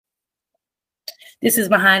This is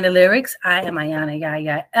Behind the Lyrics. I am Ayana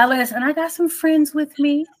Yaya Ellis, and I got some friends with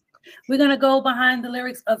me. We're going to go behind the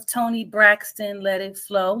lyrics of Toni Braxton, Let It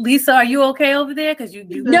Flow. Lisa, are you okay over there? Because you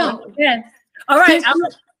no. All right.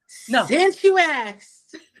 Since you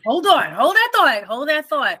asked. Hold on. Hold that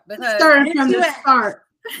thought. Because starting from the start.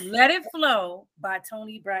 Let It Flow by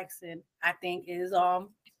Toni Braxton, I think is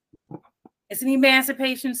it's an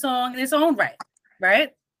emancipation song in its own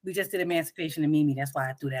right? We just did Emancipation and Mimi. That's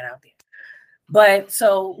why I threw that out there. But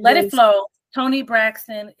so Let It Flow, Toni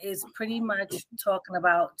Braxton is pretty much talking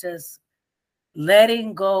about just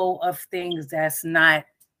letting go of things that's not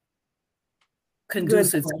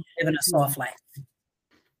conducive to living a soft life.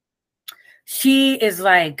 She is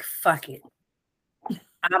like, fuck it.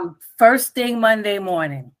 I'm first thing Monday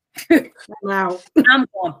morning. Wow. I'm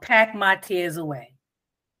going to pack my tears away.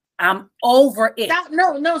 I'm over it.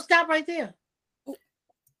 Stop right there.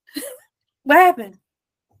 What happened?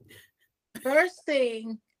 First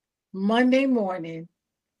thing Monday morning,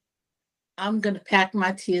 I'm going to pack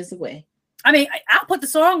my tears away. I mean, I'll put the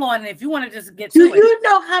song on, and if you want to just get to it. Do you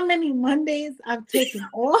know how many Mondays I've taken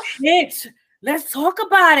off? Bitch, let's talk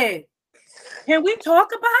about it. Can we talk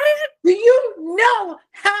about it? Do you know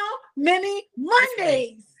how many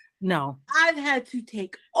Mondays? No. I've had to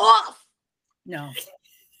take off. No.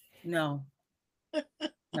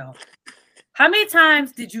 How many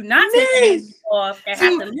times did you not take off and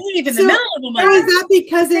have to leave in the middle of the month? Is that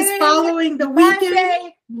because it's following the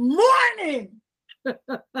weekend? Morning. Do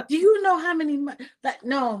you know how many?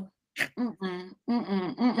 No. Baby,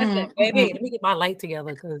 let me get my light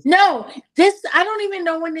together. No, I don't even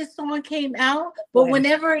know when this song came out, but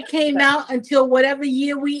whenever it came out until whatever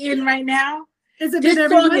year we in right now, this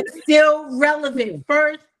song is still relevant.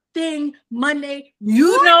 First thing Monday.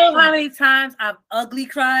 You know how many times I've ugly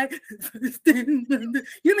cried?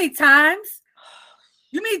 You mean times?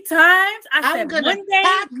 I said Monday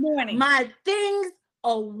morning. My things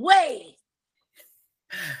away.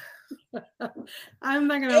 I'm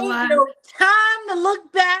not gonna lie. No time to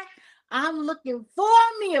look back. I'm looking for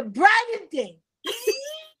me a brighter day.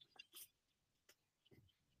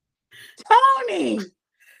 Toni.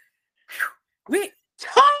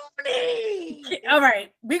 All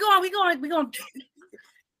right. We going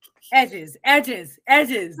edges. I'm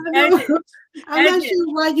not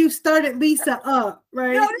sure why you started Lisa up,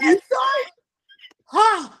 right? No, that's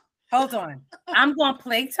Hold on. I'm going to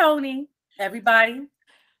play Toni. Everybody.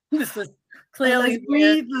 This was clearly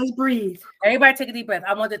let's breathe. Everybody take a deep breath.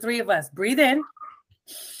 I want the three of us. Breathe in.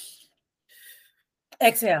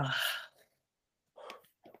 Exhale.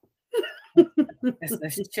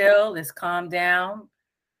 Let's chill. Let's calm down.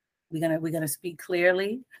 We're gonna speak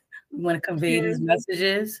clearly. We want to convey these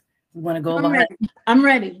messages. We want to go over. I'm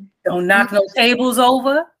ready. Don't knock no tables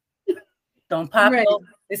over. Don't pop no.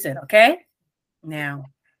 Listen, okay? Now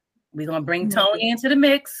we're gonna bring Toni into the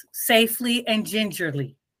mix safely and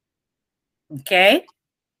gingerly. Okay?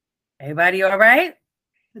 Everybody all right?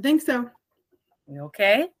 I think so. You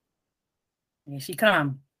okay? Here she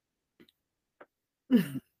come. Now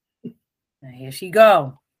here she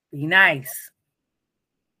go. Be nice.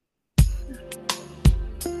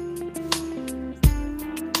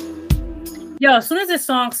 Yo, as soon as this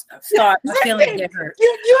song starts, my feelings get hurt.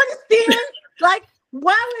 You understand? Like,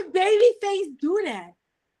 why would Babyface do that?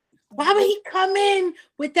 Why would he come in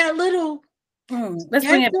with that little? Let's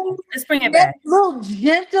bring it back. Little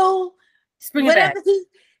gentle. Let's bring it back.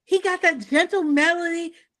 He got that gentle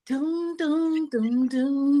melody. Dum dum dum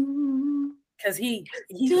dum. Because he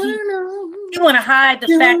want to hide the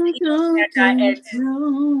fact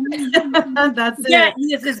that that's it. Yeah,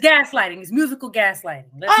 it's gaslighting. It's musical gaslighting.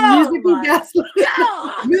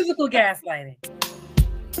 Musical gaslighting.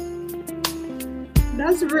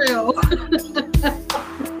 That's real.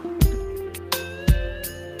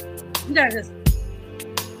 You gotta just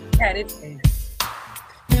add it in.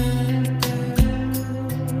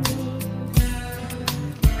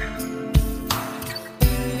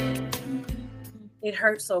 It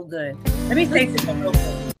hurts so good. Let me say something real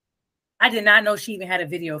quick. I did not know she even had a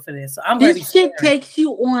video for this. So I'm gonna be shit takes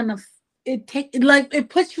you on it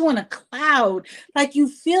puts you on a cloud. Like you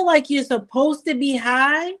feel like you're supposed to be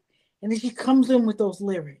high, and then she comes in with those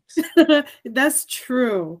lyrics. That's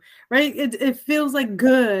true, right? It feels like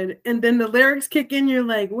good, and then the lyrics kick in. You're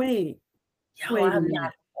like, wait I'm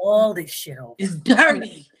not all this shit over. It's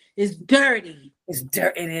dirty. It's dirty.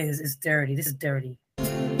 It is. It's dirty. This is dirty.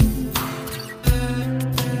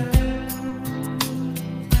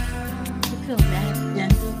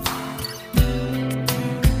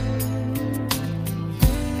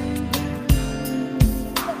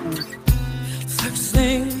 First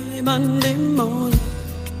thing Monday morning,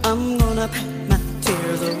 I'm gonna pack my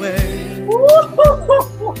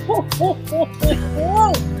Ma'am.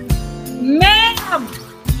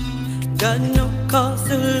 Got no cause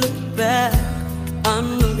to look back.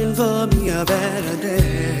 I'm looking for me a better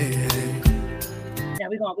day. Yeah,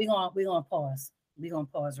 we're gonna pause. We're gonna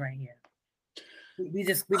pause right here. We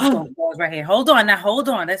just gonna pause right here. Hold on now. Hold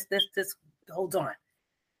on. Let's hold on.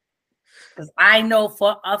 Because I know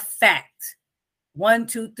for a fact 1,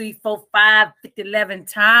 2, 3, 4, 5, 11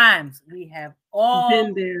 times we have all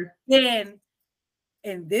Been there. been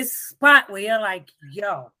in this spot where you're like,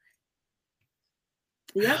 yo,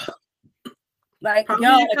 Yep. like, Probably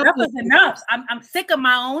yo, a couple enough is of enough. I'm sick of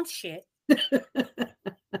my own shit.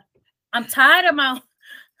 I'm tired of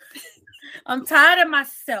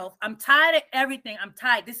myself. I'm tired of everything. I'm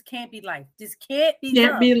tired. This can't be life. This can't be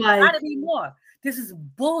Can't love. be life. Gotta be more. This is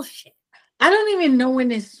bullshit. I don't even know when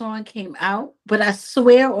this song came out, but I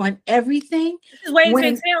swear on everything. This is Waiting to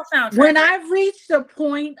Exhale soundtrack. When I've reached the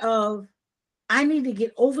point of I need to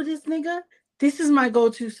get over this nigga, this is my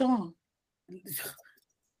go-to song.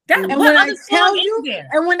 That, And when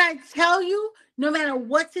I tell you, no matter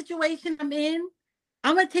what situation I'm in,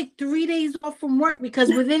 I'm gonna take 3 days off from work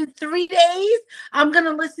because within 3 days, I'm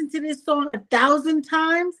gonna listen to this song 1,000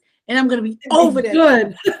 times and I'm gonna be over that.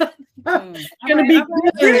 Good. It's gonna be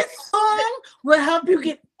good. This song will help you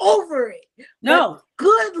get over it. No, But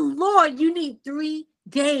good Lord, you need 3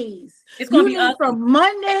 days. it's gonna You be need ugly. from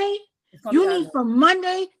Monday. It's gonna You be need ugly. from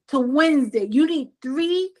Monday to Wednesday. You need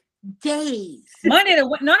 3 days. Monday to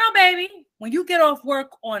no, baby. When you get off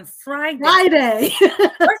work on Friday. Friday.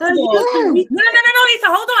 First of all, no, Lisa,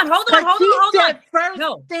 hold on. First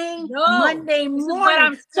No, thing no, Monday this is morning. what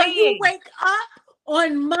I'm So you saying. wake up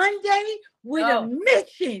on Monday with No. a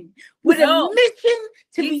mission, No.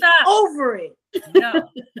 to be Lisa. over it. No.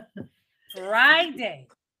 Friday.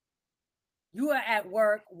 You are at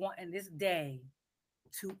work wanting this day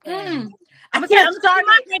to end. I can't start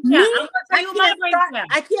it.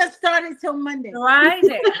 I can't start it till Monday.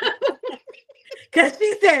 Friday. Because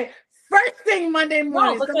she said first thing Monday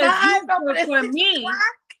morning. No, so because my eyes open at for 6 me, o'clock.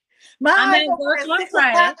 I'm My eyes at open work at on 6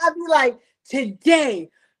 Friday. o'clock. I'll be like, today,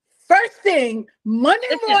 first thing Monday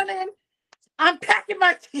Listen. morning, I'm packing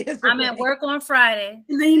my tears. I'm at work on Friday.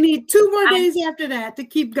 And then you need 2 more days after that to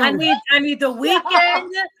keep going. I need the weekend.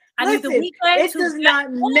 I need the Listen, weekend. it does not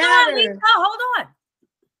Hold matter. on, Lisa, hold on.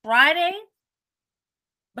 Friday,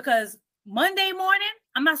 because Monday morning,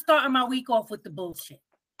 I'm not starting my week off with the bullshit.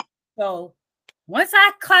 So once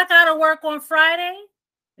I clock out of work on Friday,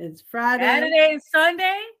 It's Friday. Saturday and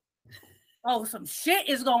Sunday, oh, some shit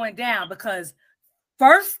is going down because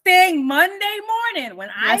first thing Monday morning, when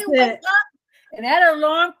I wake up and that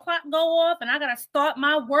alarm clock go off and I gotta start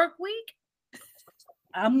my work week,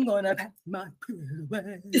 I'm gonna pack my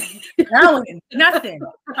away. Now nothing.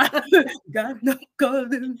 Got no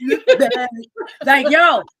good in the bag. Like,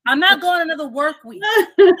 yo, I'm not going another work week.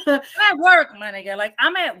 I'm at work, my nigga. Like,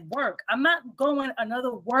 I'm at work. I'm not going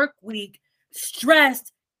another work week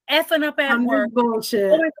stressed, effing up at work, bullshit.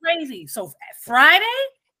 going crazy. So Friday,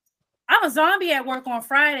 I'm a zombie at work on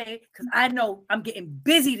Friday because I know I'm getting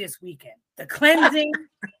busy this weekend. The cleansing,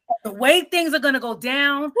 the way things are gonna go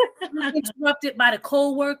down, I'm interrupted by the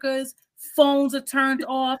co-workers, phones are turned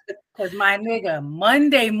off. Because my nigga,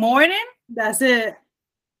 Monday morning. That's it.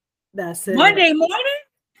 Monday morning.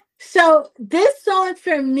 So this song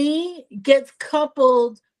for me gets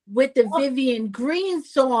coupled with the Vivian Green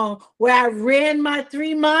song where I ran my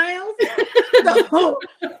 3 miles. So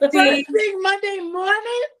first thing Monday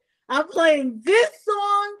morning, I'm playing this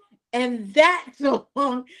song and that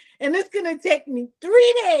song, and it's gonna take me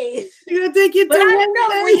 3 days. It's gonna take you But I one know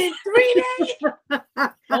day. within 3 days,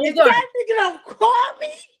 if that nigga don't call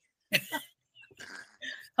me.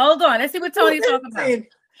 Hold on, let's see what Tony's talking about.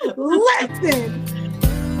 Listen.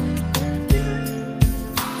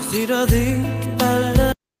 You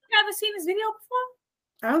ever seen this video before?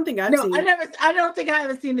 I don't think I've No, seen it. I don't think I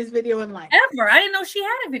ever seen this video in life. Ever. I didn't know she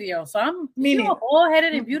had a video. So I'm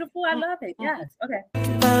all-headed and beautiful. I love it. Yes. Okay.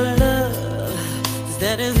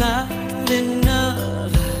 That is not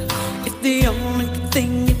enough. If the only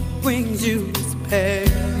thing it brings you is pain,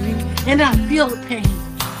 and I feel the pain.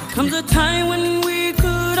 Comes a time when we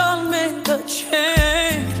could all make a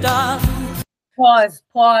change, darling. Pause.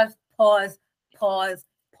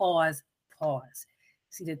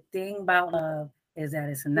 See, the thing about love is that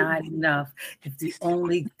it's not enough. If the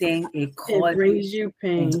only thing it brings you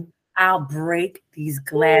pain, I'll break these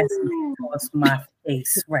glasses across my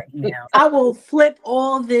face right now. I will flip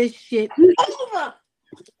all this shit over.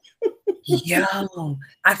 Yo,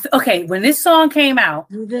 okay. When this song came out,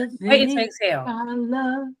 Wait and Exhale.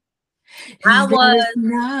 I was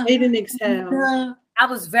Wait and Exhale. I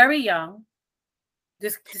was very young,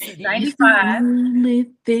 This is 95. Only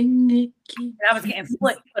thing that and I was getting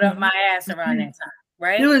foot put up my ass around that time,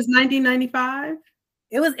 right? It was 1995.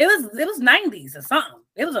 It was 90s or something.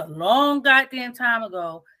 It was a long goddamn time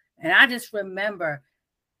ago. And I just remember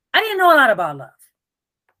I didn't know a lot about love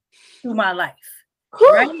through my life.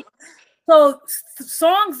 Right? So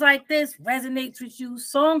songs like this resonates with you.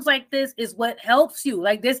 Songs like this is what helps you.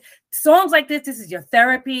 Like this, songs like this is your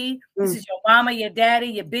therapy. This is your mama, your daddy,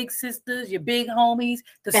 your big sisters, your big homies.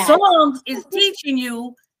 The songs is teaching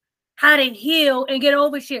you how to heal and get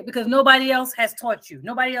over shit because nobody else has taught you.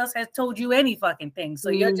 Nobody else has told you any fucking thing.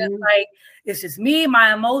 So you're just like, it's just me,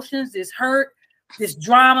 my emotions, this hurt, this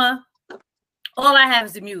drama. All I have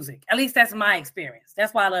is the music. At least that's my experience.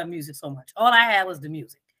 That's why I love music so much. All I had was the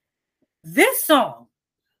music. This song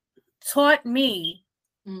taught me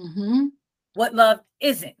what love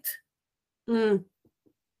isn't. Oh.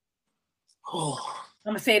 I'm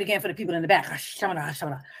going to say it again for the people in the back.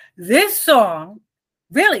 This song,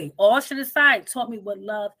 really, all shit aside, taught me what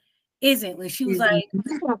love isn't. When she was like,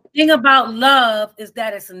 the thing about love is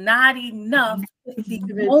that it's not enough.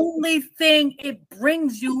 The only thing it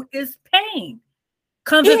brings you is pain.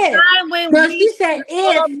 Comes a time when she said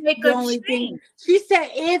if the only thing. She said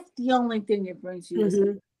if the only thing it brings you is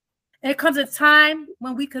and it comes a time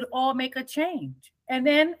when we could all make a change. And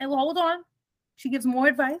then, and hold on, she gives more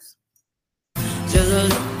advice. Just let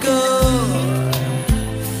go,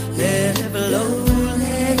 let it blow,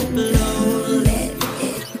 let it blow, let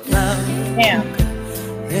it flow. Damn.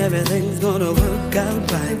 Everything's gonna work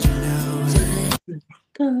out right, you know.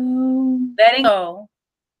 Letting go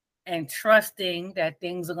and trusting that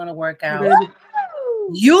things are gonna work out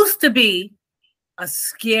used to be a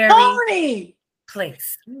scary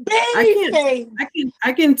place.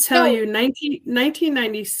 I can tell you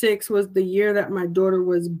 1996 was the year that my daughter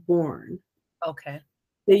was born. Okay.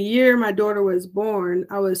 The year my daughter was born,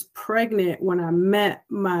 I was pregnant when I met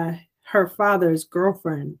her father's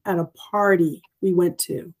girlfriend at a party we went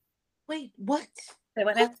to. Wait, what? Say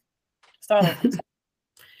what happened? Start over.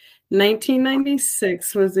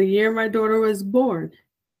 1996 was the year my daughter was born.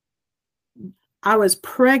 I was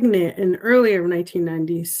pregnant in earlier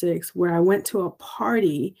 1996 where I went to a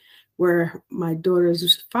party where my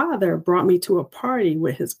daughter's father brought me to a party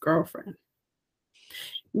with his girlfriend.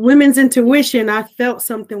 Women's intuition, I felt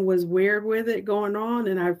something was weird with it going on,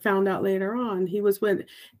 and I found out later on he was with.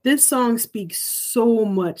 This song speaks so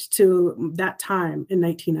much to that time in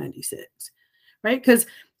 1996, right? Because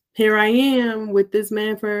here I am with this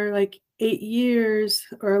man for like 8 years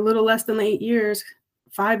or a little less than 8 years,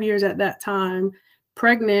 5 years at that time,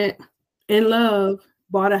 pregnant, in love,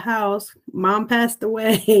 bought a house, mom passed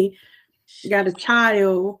away, got a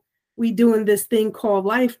child. We doing this thing called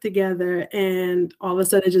life together, and all of a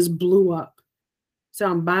sudden it just blew up. So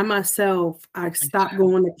I'm by myself. I stopped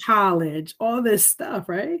going to college, all this stuff,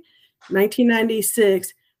 right?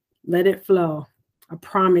 1996, Let It Flow. I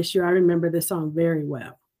promise you, I remember this song very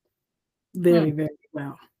well. Very, very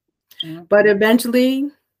well. But eventually,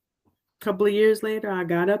 a couple of years later, I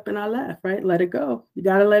got up and I left, right? Let it go. You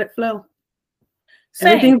got to let it flow.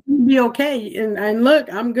 Everything's going to be okay. And look,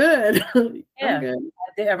 I'm good. Yeah. I'm good.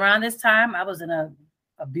 Around this time, I was in an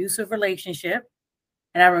abusive relationship.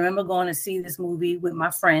 And I remember going to see this movie with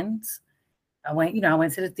my friends. I went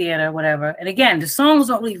to the theater, whatever. And again, the songs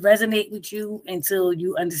don't really resonate with you until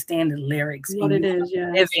you understand the lyrics. What it is,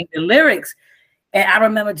 yeah. The lyrics. And I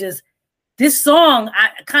remember just this song,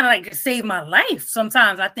 I kind of like just saved my life.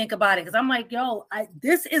 Sometimes I think about it because I'm like, yo,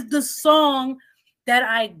 this is the song that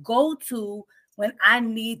I go to when I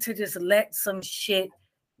need to just let some shit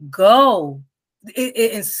go.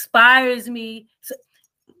 It inspires me. So,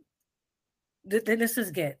 this is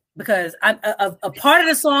good because a part of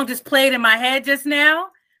the song just played in my head just now.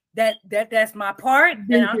 That's my part.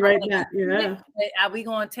 And I'm right now. Yeah. Are we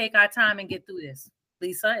going to take our time and get through this,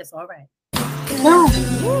 Lisa? It's all right. Let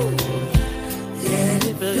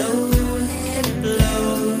it blow, let it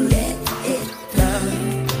blow, let it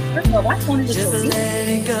flow. Just let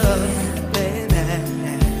it go, baby.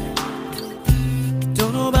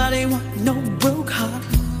 Don't nobody want no broke heart.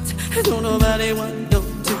 Don't nobody want no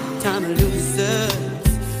two-time losers.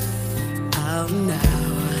 Oh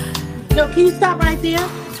no. No, can you stop right there?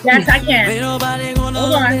 Yes, I can. Ain't nobody gonna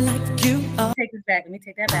love me like you. Take this back. Let me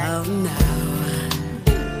take that back. Oh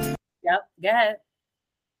no. Yep, go ahead.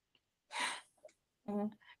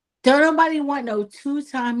 Don't nobody want no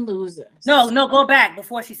two-time losers. No, go back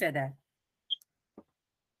before she said that.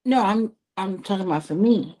 No, I'm talking about for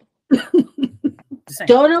me.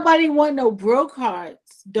 Don't nobody want no broke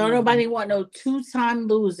hearts. Don't nobody want no two-time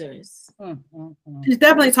losers. She's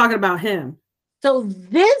definitely talking about him. So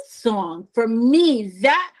this song, for me,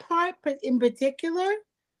 that part in particular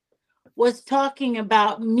was talking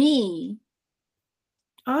about me.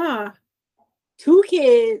 2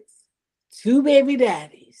 kids, 2 baby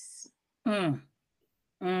daddies.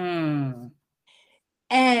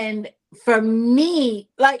 And for me,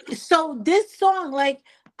 like, so this song, like,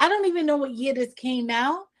 I don't even know what year this came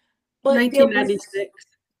out, but 1996.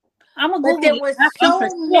 There was so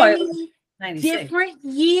many different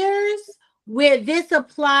years where this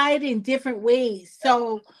applied in different ways.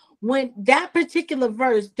 So when that particular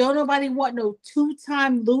verse, don't nobody want no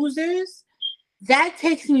 2-time losers, that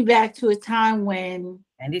takes me back to a time when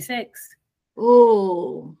 96.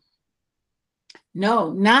 Oh,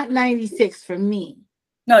 no, not 96 for me.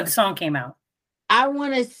 No, the song came out. I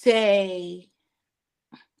want to say,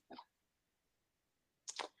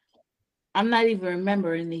 I'm not even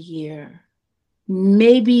remembering the year.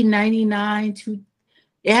 Maybe 99,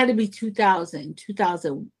 it had to be 2000,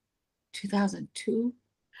 2002.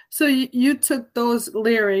 So you took those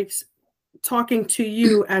lyrics talking to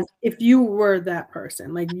you as if you were that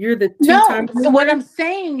person. Like you're the two-time. No, what I'm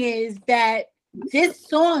saying is that this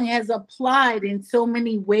song has applied in so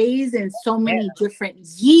many ways and so many different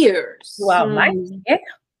years. Life. Yeah.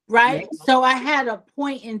 Right? Yeah. So I had a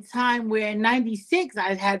point in time where in 96,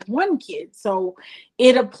 I had 1 kid. So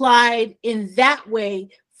it applied in that way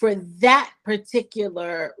for that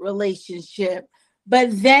particular relationship. But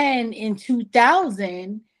then in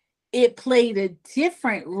 2000, it played a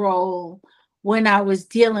different role when I was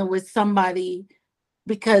dealing with somebody,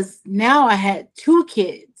 because now I had 2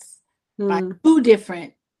 kids by 2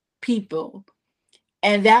 different people.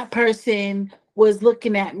 And that person was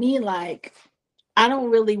looking at me like, I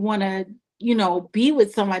don't really want to, be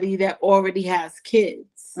with somebody that already has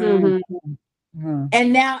kids. And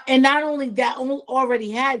now, and not only that,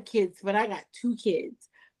 already had kids, but I got 2 kids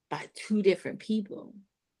by 2 different people.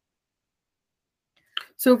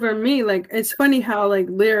 So for me, like, it's funny how like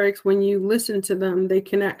lyrics, when you listen to them, they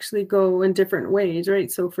can actually go in different ways,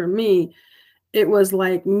 right? So for me, it was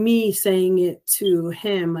like me saying it to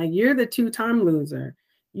him, like, you're the 2-time loser.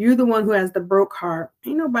 You're the one who has the broke heart.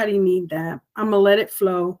 Ain't nobody need that. I'm going to let it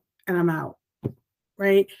flow and I'm out.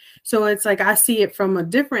 Right. So it's like I see it from a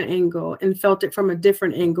different angle and felt it from a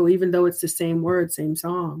different angle, even though it's the same word, same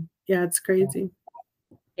song. Yeah, it's crazy.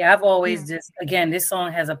 Yeah, I've always this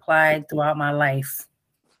song has applied throughout my life.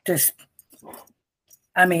 Just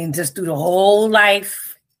through the whole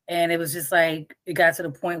life. And it was just like, it got to the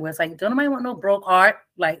point where it's like, don't nobody want no broke heart.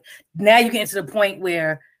 Like now you get to the point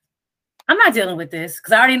where I'm not dealing with this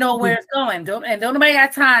because I already know where it's going. Don't nobody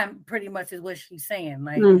got time, pretty much is what she's saying.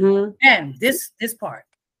 Like, and this part.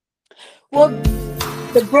 Well,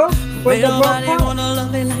 the broke nobody wanna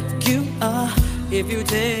love me like you are. If you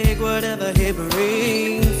take whatever he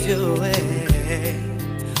brings your way.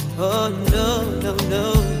 Oh no.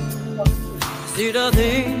 See the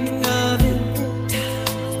thing of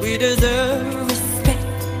it, we deserve respect,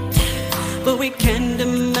 but we can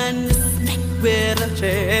demand respect with a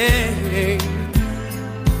change.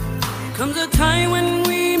 Comes a time when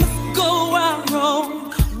we must go our own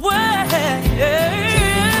way.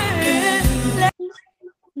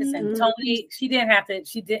 Listen, Tony, she didn't have to.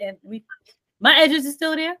 She didn't. My edges are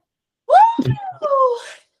still there. Woo!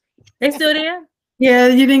 They still there. Yeah,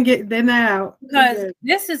 you didn't get them out. Because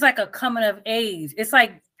this is like a coming of age. It's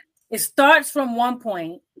like it starts from one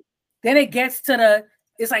point, then it gets to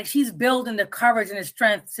it's like she's building the courage and the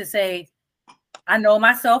strength to say, I know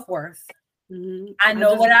my self-worth. I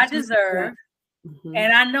know what I deserve.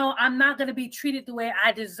 And I know I'm not going to be treated the way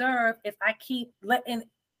I deserve if I keep letting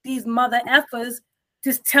these mother effers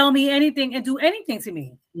just tell me anything and do anything to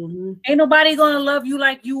me. Ain't nobody going to love you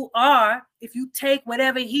like you are if you take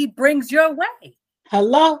whatever he brings your way.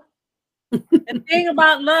 Hello? The thing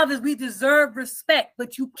about love is we deserve respect,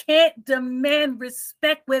 but you can't demand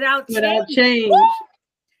respect without change.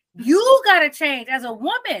 You got to change as a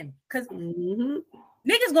woman because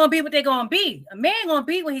niggas going to be what they going to be. A man going to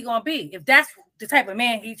be what he going to be. If that's the type of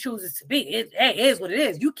man he chooses to be, it is what it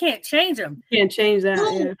is. You can't change him. You can't change that.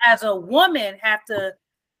 You, as a woman, have to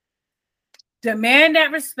demand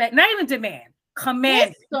that respect. Not even demand.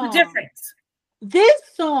 Command. The difference. This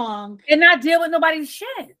song. And not deal with nobody's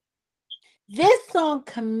shit. This song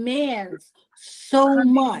commands so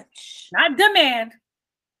much. Not demand.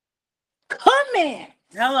 Command.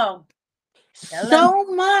 Hello. So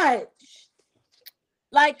much.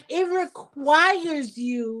 Like it requires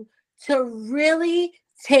you to really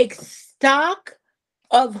take stock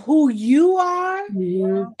of who you are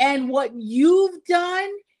and what you've done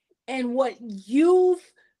and what you've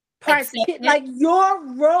like your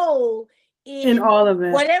role in all of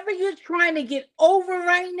it. Whatever you're trying to get over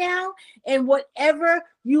right now, and whatever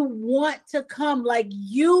you want to come, like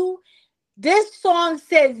this song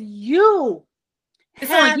says you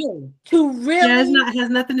have to really has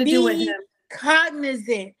nothing to do with him.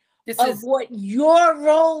 Cognizant of what your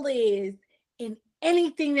role is in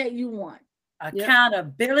anything that you want.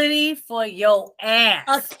 Accountability for your ass.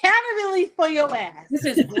 Accountability for your ass. This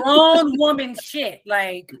is grown woman shit.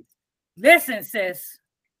 Like, listen, sis.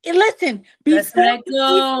 Listen, let's let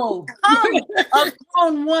go. A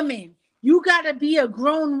grown woman. You gotta be a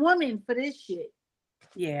grown woman for this shit.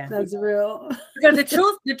 Yeah, that's real. Because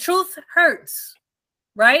the truth hurts,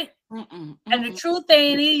 right? And the truth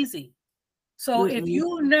ain't easy. So if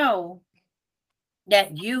you know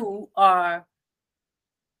that you are,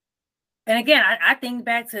 and again, I think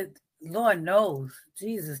back to Lord knows,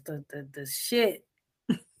 Jesus, the shit.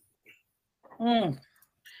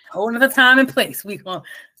 Whole another time and place. We gonna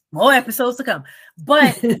more episodes to come.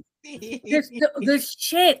 But the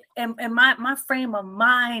shit and my frame of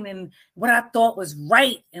mind and what I thought was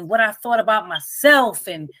right and what I thought about myself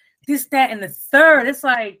and this, that, and the third. It's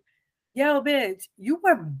like, yo, bitch, you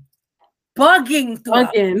were bugging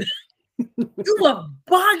through. You were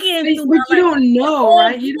bugging through. But you don't know,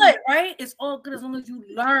 right? You know, right? It's all good as long as you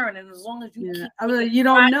learn and as long as you keep. I mean, you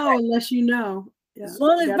don't know unless you know. Yeah. As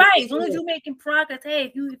long as as long as you're making progress. Hey,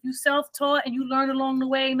 if you self-taught and you learn along the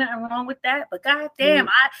way, nothing wrong with that. But goddamn,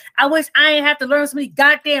 I wish I ain't have to learn so many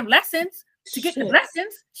goddamn lessons to get the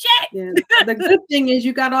blessings. Shit. Yeah. The good thing is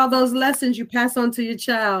you got all those lessons you pass on to your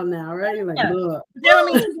child now, right? You're like, look. That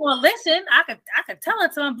mean she's gonna listen. I could tell her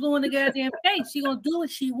till I'm blue in the goddamn face. She gonna do what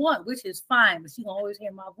she want, which is fine, but she gonna always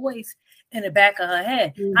hear my voice in the back of her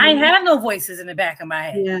head. I ain't have no voices in the back of my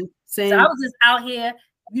head. Yeah, same. So I was just out here,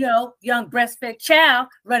 you know, young breastfed child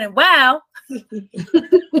running wild,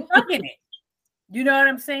 fucking it. You know what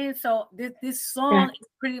I'm saying? So this song is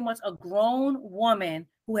pretty much a grown woman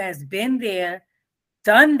who has been there,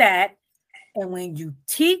 done that. And when you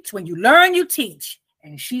teach, when you learn, you teach.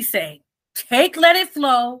 And she say, let it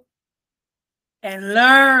flow and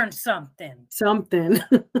learn something. Something.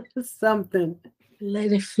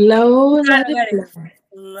 Let it flow. Let it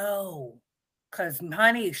flow. Because,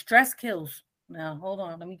 honey, stress kills. Now, hold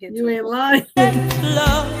on. Let me get you ain't lying.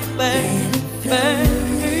 Love, baby.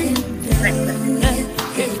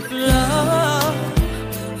 Love.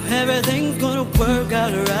 Everything's gonna work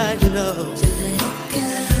out right, you know.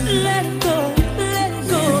 Let go,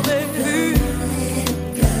 baby.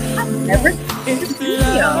 It's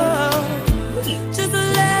love. Just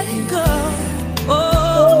let it go.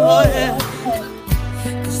 Oh, yeah.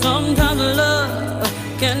 'Cause sometimes love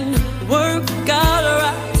can work out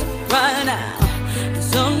right now.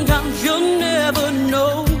 Sometimes you'll never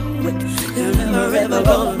know it. You're never ever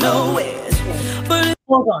gonna know it. But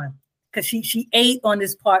hold on, because she ate on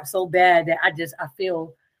this part so bad that I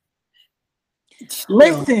feel.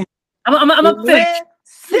 Listen, I'm gonna finish.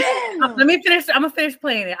 Let me finish. I'm gonna finish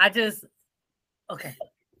playing it. Okay.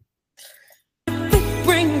 It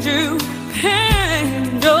brings you pain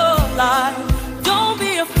in your life. Don't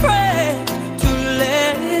be afraid to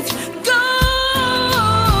let it go.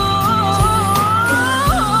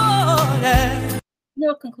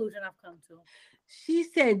 No conclusion I've come to. She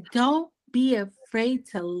said, don't be afraid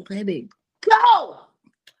to let it go.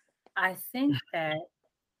 I think that.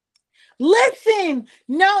 Listen,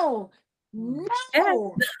 no. Yes.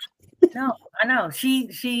 No, I know. She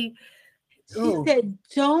said,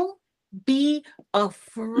 don't be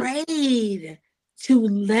afraid to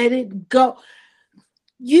let it go.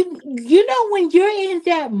 You know, when you're in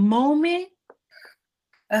that moment,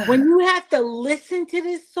 when you have to listen to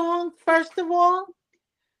this song, first of all,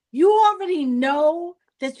 you already know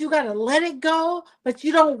that you got to let it go, but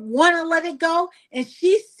you don't want to let it go. And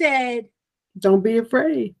she said, don't be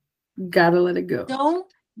afraid. You got to let it go.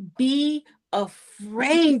 Don't be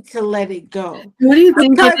afraid to let it go. What do you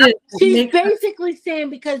think it is? She's basically saying,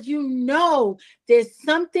 because you know there's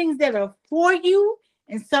some things that are for you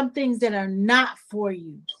and some things that are not for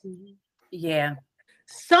you. Yeah.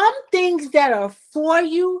 Some things that are for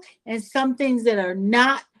you and some things that are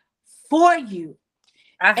not for you.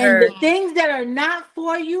 And the things that are not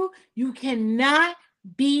for you, you cannot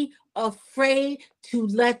be afraid to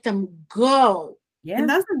let them go. Yeah, and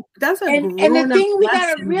that's a and the thing we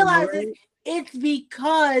gotta realize is it's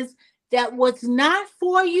because that what's not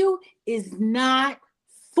for you is not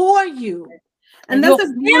for you. And that's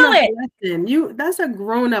a grown-up lesson. That's a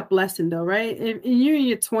grown-up lesson though, right? If you're in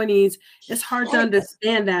your 20s, it's hard to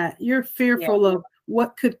understand that. You're fearful of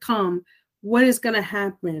what could come, what is gonna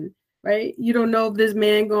happen. right? You don't know if this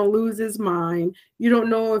man gonna lose his mind. You don't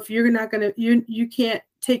know if you're not gonna, you can't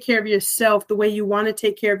take care of yourself the way you want to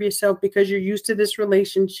take care of yourself because you're used to this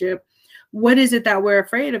relationship. What is it that we're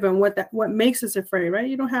afraid of, and what makes us afraid, right?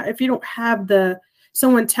 If you don't have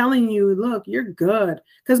someone telling you, look, you're good,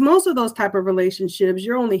 because most of those type of relationships,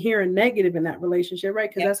 you're only hearing negative in that relationship, right?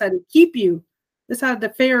 Because that's how they keep you. That's how the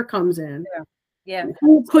fear comes in. Yeah.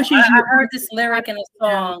 Who pushes you? I heard this lyric in a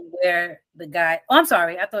song where the guy. Oh, I'm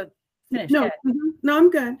sorry. I thought. No, no, I'm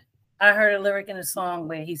good. I heard a lyric in a song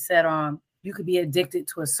where he said, you could be addicted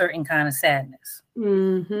to a certain kind of sadness.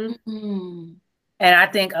 Mm-hmm. And I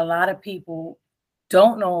think a lot of people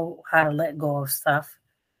don't know how to let go of stuff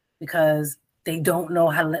because they don't know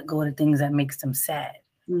how to let go of the things that makes them sad.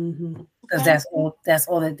 Because that's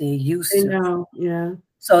all that they're used to. Know. Yeah.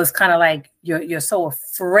 So it's kind of like you're so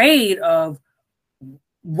afraid of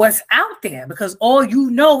what's out there because all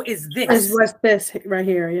you know is this. What's this right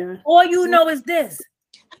here? Yeah. All you know is this.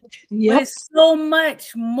 Yep. There's so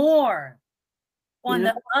much more on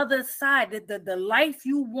the other side. The life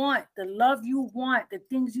you want, the love you want, the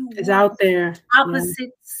things you is want, out there.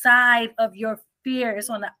 Opposite side of your fear.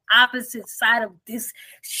 It's on the opposite side of this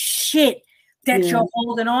shit that you're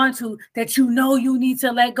holding on to that you know you need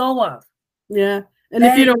to let go of. Yeah. And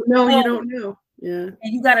if you don't know, you don't know. Yeah.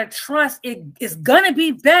 And you gotta trust it's gonna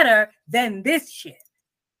be better than this shit.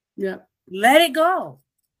 Yeah. Let it go.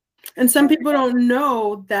 And some people don't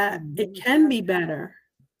know that it can be better.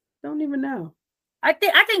 Don't even know. I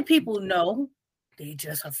think people know. They're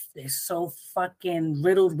so fucking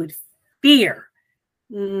riddled with fear.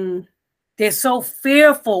 They're so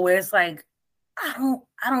fearful where it's like, I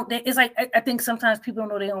don't. It's like I think sometimes people don't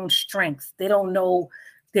know their own strengths. They don't know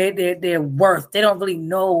their worth. They don't really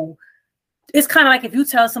know. It's kind of like if you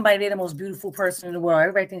tell somebody they're the most beautiful person in the world,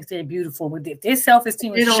 everybody thinks they're beautiful, but if their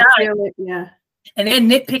self-esteem is shot, and they're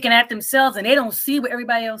nitpicking at themselves and they don't see what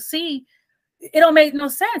everybody else see, it don't make no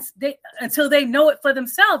sense. Until they know it for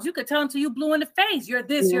themselves. You could tell them till you blue in the face, you're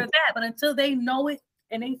this, you're that, but until they know it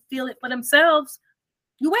and they feel it for themselves,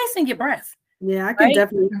 you're wasting your breath. Yeah, I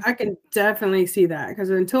can definitely see that because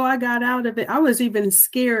until I got out of it, I was even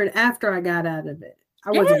scared after I got out of it. I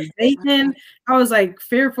wasn't dating. I was like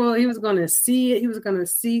fearful. He was going to see it. He was going to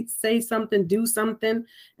say something, do something.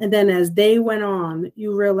 And then as they went on,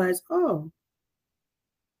 you realize, oh,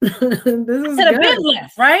 this is good. Been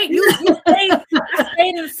left, right? You stayed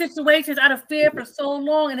in situations out of fear for so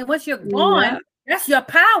long. And then once you're gone, that's your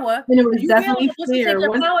power. And it was definitely once you take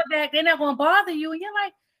your power back, they're not going to bother you. And you're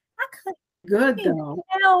like, I could. Good though.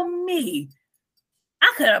 Tell me.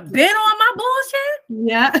 I could have been on my bullshit.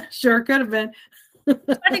 Yeah, sure could have been.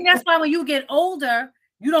 I think that's why when you get older,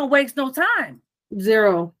 you don't waste no time.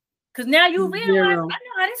 Zero. Because now you realize, I know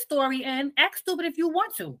how this story ends. Act stupid if you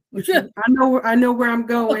want to. I know where I'm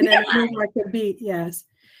going and I know where I could be. Yes.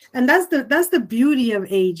 And that's the beauty of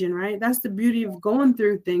aging, right? That's the beauty of going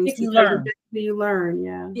through things. You learn. You learn,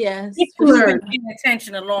 yeah. Yes. If you learn. Paying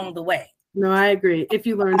attention along the way. No, I agree. If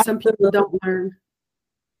you learn, some people don't learn.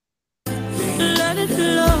 Let it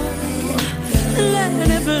flow. Let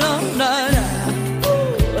it flow.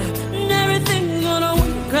 Everything's gonna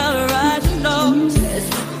work out right.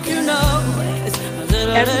 You know.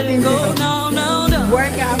 Let it go. No.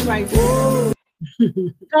 Work out right.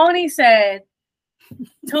 Tony said,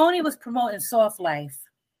 Tony was promoting Soft Life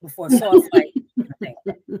before Soft Life.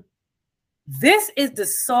 This is the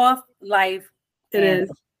Soft Life. It is.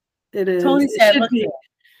 It is. Tony said,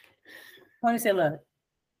 look,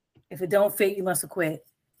 if it don't fit, you must have quit.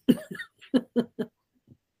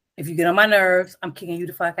 If you get on my nerves, I'm kicking you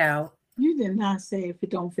the fuck out. You did not say if it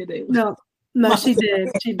don't fit. No, she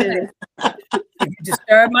did. She did. If you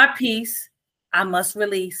disturb my peace, I must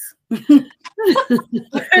release.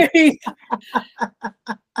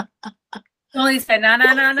 Tony said, no,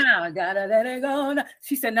 I gotta let it go. No.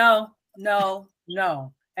 She said, no.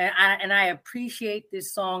 And I appreciate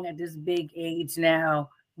this song at this big age now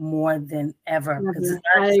more than ever. Because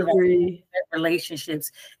I agree.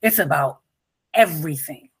 Relationships, it's about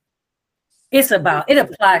everything. It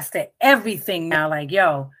applies to everything now. Like,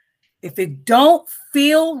 yo, if it don't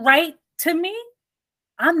feel right to me,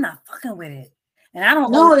 I'm not fucking with it. And I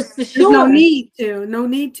don't know. It's for sure. No need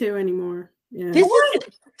to anymore. Yeah.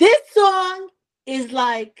 This song is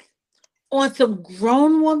like on some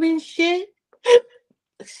grown woman shit.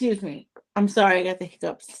 Excuse me. I'm sorry, I got the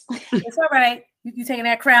hiccups. It's all right. You taking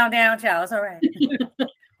that crown down, child. It's all right.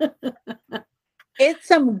 It's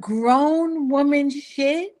some grown woman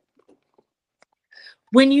shit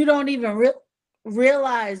when you don't even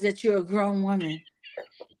realize that you're a grown woman.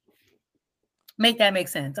 Make that make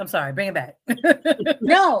sense. I'm sorry. Bring it back.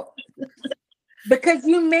 No. Because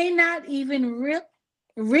you may not even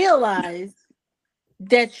realize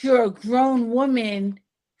that you're a grown woman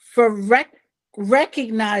for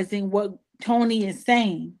recognizing what Tony is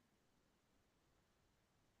saying.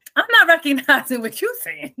 I'm not recognizing what you're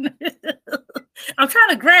saying. I'm trying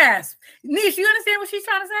to grasp. Nish, you understand what she's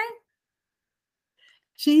trying to say?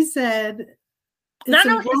 She said. I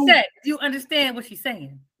know what she said. Do you understand what she's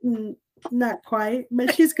saying? Not quite,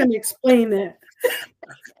 but she's going to explain it.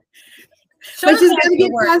 But she's going to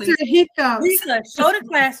get past her hiccups. Lisa, show the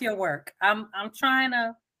class your work. I'm trying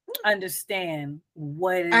to understand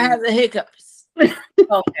what it is. I have the hiccups.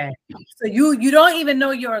 Okay. So you don't even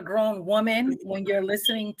know you're a grown woman when you're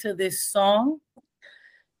listening to this song?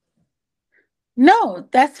 No,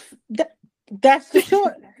 that's for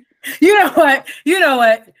sure. You know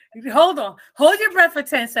what? Hold on. Hold your breath for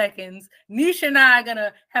 10 seconds. Nisha and I are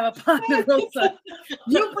gonna have a ponderosa.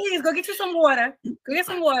 You please go get you some water. Go get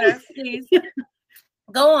some water, please.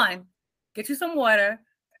 Go on. Get you some water.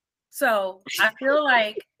 So I feel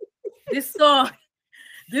like this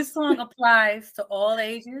song applies to all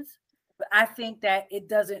ages, but I think that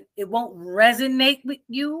it won't resonate with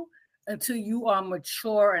you until you are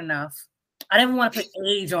mature enough. I didn't want to put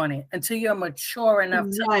age on it until you're mature enough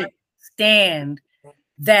to understand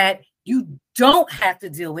that you don't have to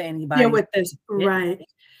deal with anybody. Yeah, with this, right?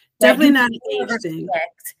 Definitely not an age thing.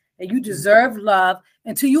 And you deserve love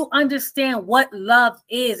until you understand what love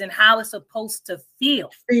is and how it's supposed to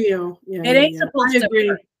feel. Yeah, it ain't supposed to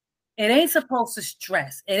hurt. It ain't supposed to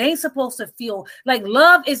stress. It ain't supposed to feel like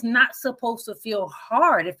love is not supposed to feel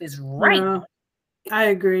hard if it's right. I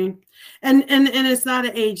agree. And it's not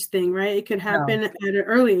an age thing, right? It could happen at an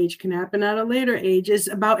early age, can happen at a later age. It's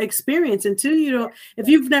about experience. Until if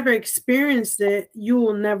you've never experienced it, you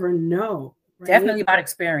will never know. Right? Definitely about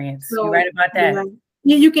experience. So, you're right about that.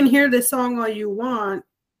 Yeah, you can hear the song all you want,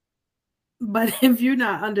 but if you're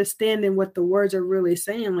not understanding what the words are really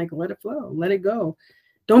saying, like let it flow, let it go.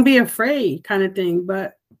 Don't be afraid, kind of thing.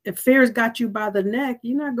 But if fear's got you by the neck,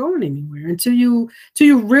 you're not going anywhere until you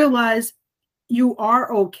realize you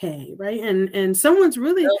are okay, right? And someone's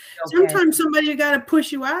really sometimes somebody got to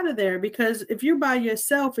push you out of there, because if you're by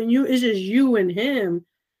yourself and it's just you and him,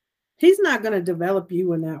 he's not going to develop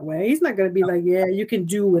you in that way. He's not going to be like, yeah, you can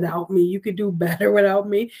do without me. You can do better without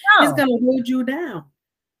me. No. He's going to hold you down.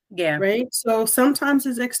 Yeah. Right. So sometimes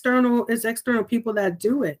it's external people that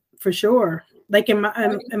do it, for sure. Like in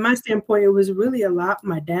my standpoint, it was really a lot.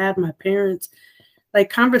 My dad, my parents, like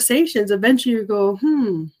conversations. Eventually you go,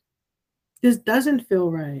 this doesn't feel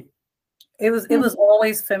right. It was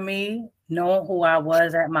always for me, knowing who I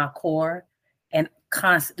was at my core and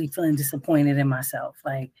constantly feeling disappointed in myself.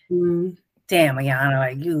 Like, damn, Ayana,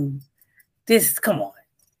 like come on,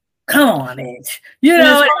 bitch.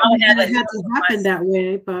 It had to happen that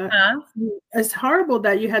way, but it's horrible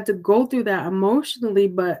that you had to go through that emotionally,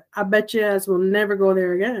 but I bet you ass will never go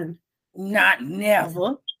there again. Not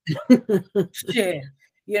never. Shit.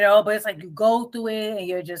 But it's like you go through it and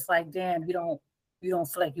you're just like, damn, you don't feel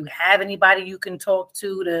like you have anybody you can talk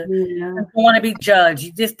to don't want to be judged.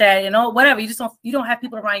 You just that, whatever. You don't have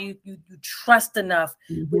people around you you trust enough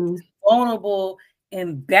with vulnerable,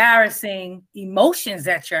 embarrassing emotions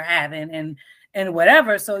that you're having and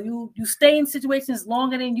whatever. So you stay in situations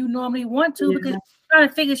longer than you normally want to because you're trying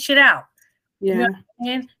to figure shit out. Yeah. You know what I'm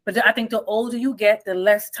saying? But I think the older you get, the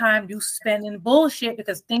less time you spend in bullshit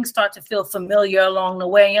because things start to feel familiar along the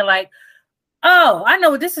way. And you're like, oh, I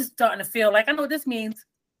know what this is starting to feel like. I know what this means.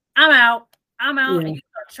 I'm out. Yeah. And you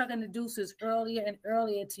start chugging the deuces earlier and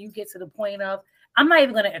earlier until you get to the point of, I'm not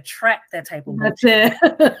even going to attract that type of bullshit.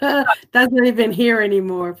 That's it. That's not even here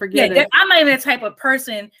anymore. Forget it. I'm not even the type of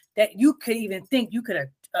person that you could even think you could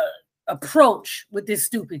approach with this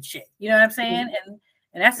stupid shit. You know what I'm saying? Mm-hmm.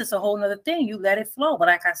 And that's just a whole nother thing. You let it flow. But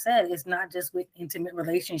like I said, it's not just with intimate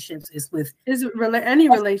relationships. It's with any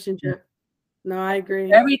relationship. No, I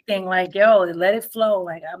agree. Everything. Like, let it flow.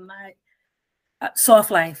 Like, I'm not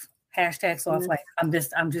soft life. # soft life.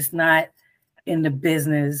 I'm just not in the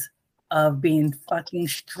business of being fucking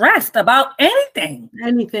stressed about anything.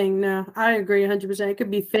 No, I agree 100%. It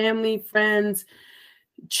could be family, friends,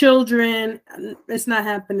 children. It's not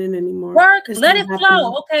happening anymore. Let it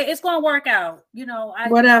flow. Okay, it's gonna work out.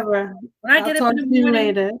 Whatever. When I get up in the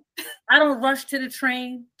morning, I don't rush to the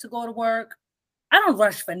train to go to work. I don't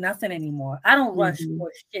rush for nothing anymore. I don't rush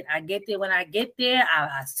for shit. I get there when I get there.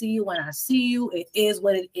 I see you when I see you. It is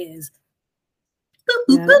what it is.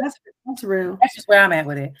 Yeah, that's real. That's just where I'm at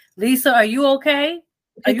with it. Lisa, are you okay?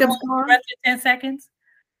 Are you on for 10 seconds?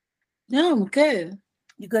 No, I'm good.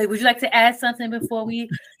 You good? Would you like to add something before we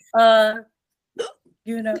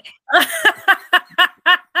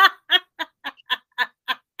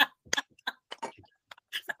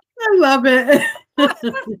I love it.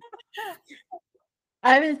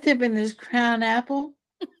 I've been sipping this Crown Apple.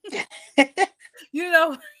 You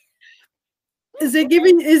know, Is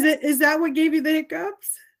that what gave you the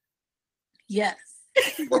hiccups? Yes.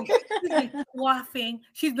 she's been quaffing.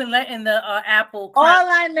 She's been letting the apple. All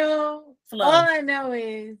I know flow.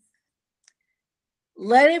 Is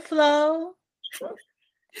let it flow.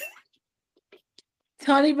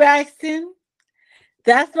 Toni Braxton.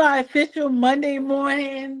 That's my official Monday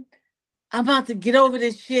morning. I'm about to get over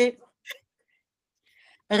this shit.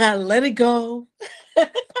 I gotta let it go.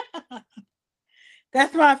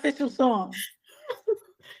 That's my official song.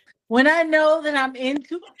 When I know that I'm in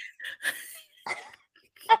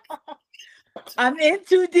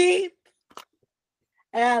too deep,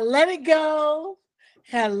 I gotta let it go.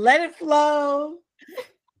 I gotta let it flow.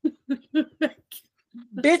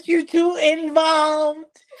 Bitch, you too involved.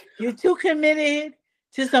 You're too committed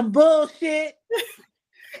to some bullshit.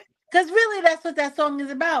 Because really, that's what that song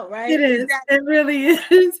is about, right? It is. It really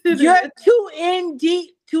is. You're too in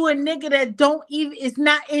deep to a nigga that is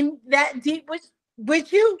not in that deep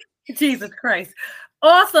with you. Jesus Christ.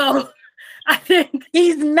 Also, I think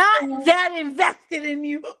he's not that invested in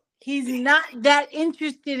you. He's not that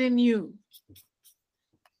interested in you.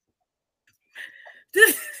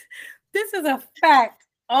 This is a fact.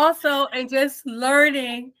 Also, and just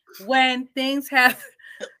learning when things have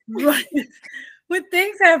run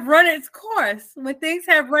its course. When things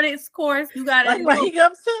have run its course, you gotta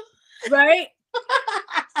right?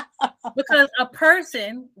 Because a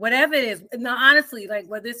person, whatever it is, now honestly, like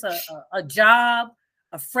whether it's a job,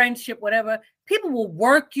 a friendship, whatever, people will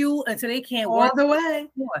work you until they can't work the way.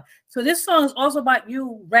 More. So this song is also about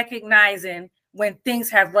you recognizing when things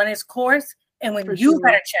have run its course and when you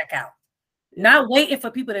gotta check out. Not waiting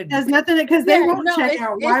for people to. There's nothing because they won't check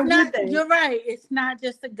out. Why would they? You're right. It's not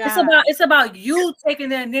just a guy. It's about you taking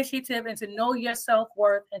the initiative and to know your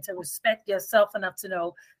self-worth and to respect yourself enough to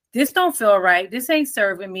know this don't feel right. This ain't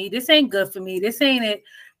serving me. This ain't good for me. This ain't it.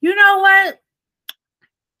 You know what?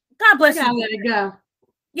 God bless you. Let it go.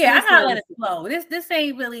 Yeah, I gotta let it flow. This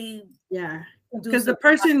ain't really. Yeah, because the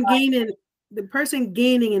person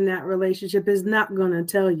gaining in that relationship is not gonna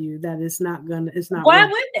tell you that it's not. Why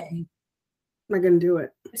would they? Not gonna do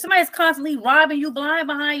it. If somebody's constantly robbing you blind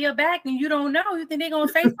behind your back and you don't know, you think they're gonna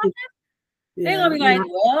say something? They're gonna be like,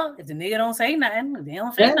 well, if the nigga don't say nothing, they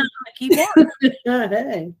don't say nothing, keep on.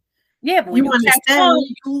 Hey. Yeah, but when you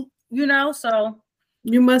understand, you know, so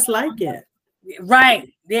you must like it.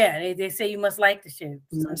 Right. Yeah, they say you must like the shit.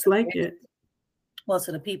 You must like it. Well,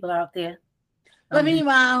 to the people out there. But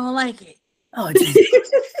meanwhile, I don't like it. Oh,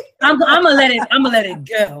 I'm gonna let it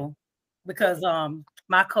go because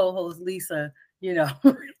my co-host Lisa, you know,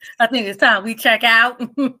 I think it's time we check out.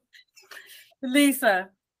 Lisa.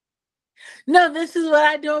 No, this is what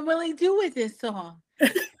I normally do with this song.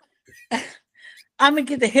 I'm gonna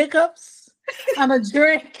get the hiccups. I'm gonna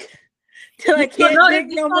drink till I can't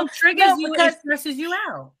drink no more. Triggers you and stresses you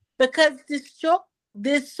out. Because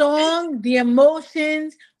this song, the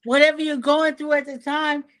emotions, whatever you're going through at the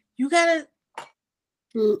time, I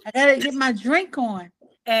gotta get my drink on.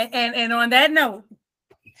 And on that note.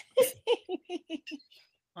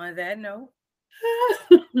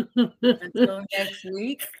 Until next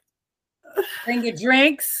week, bring your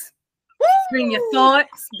drinks, bring your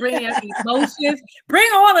thoughts, bring your emotions, bring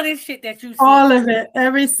all of this shit that you see. All of it,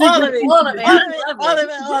 every single all of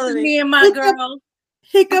it. Me and my girl.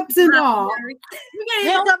 Hiccups and all.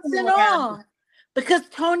 Hiccups and all. Because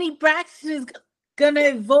Toni Braxton is gonna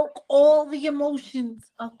evoke all the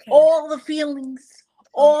emotions, all the feelings,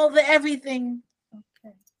 all the everything.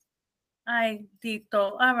 Okay. Ay,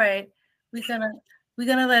 Tito. All right. We're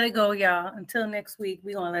gonna let it go, y'all. Until next week,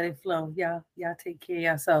 we're gonna let it flow. Y'all take care of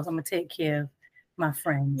yourselves. I'm gonna take care of my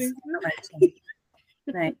friends.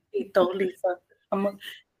 All right, Tito, Lisa.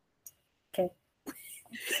 Okay.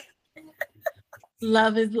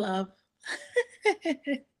 Love is love.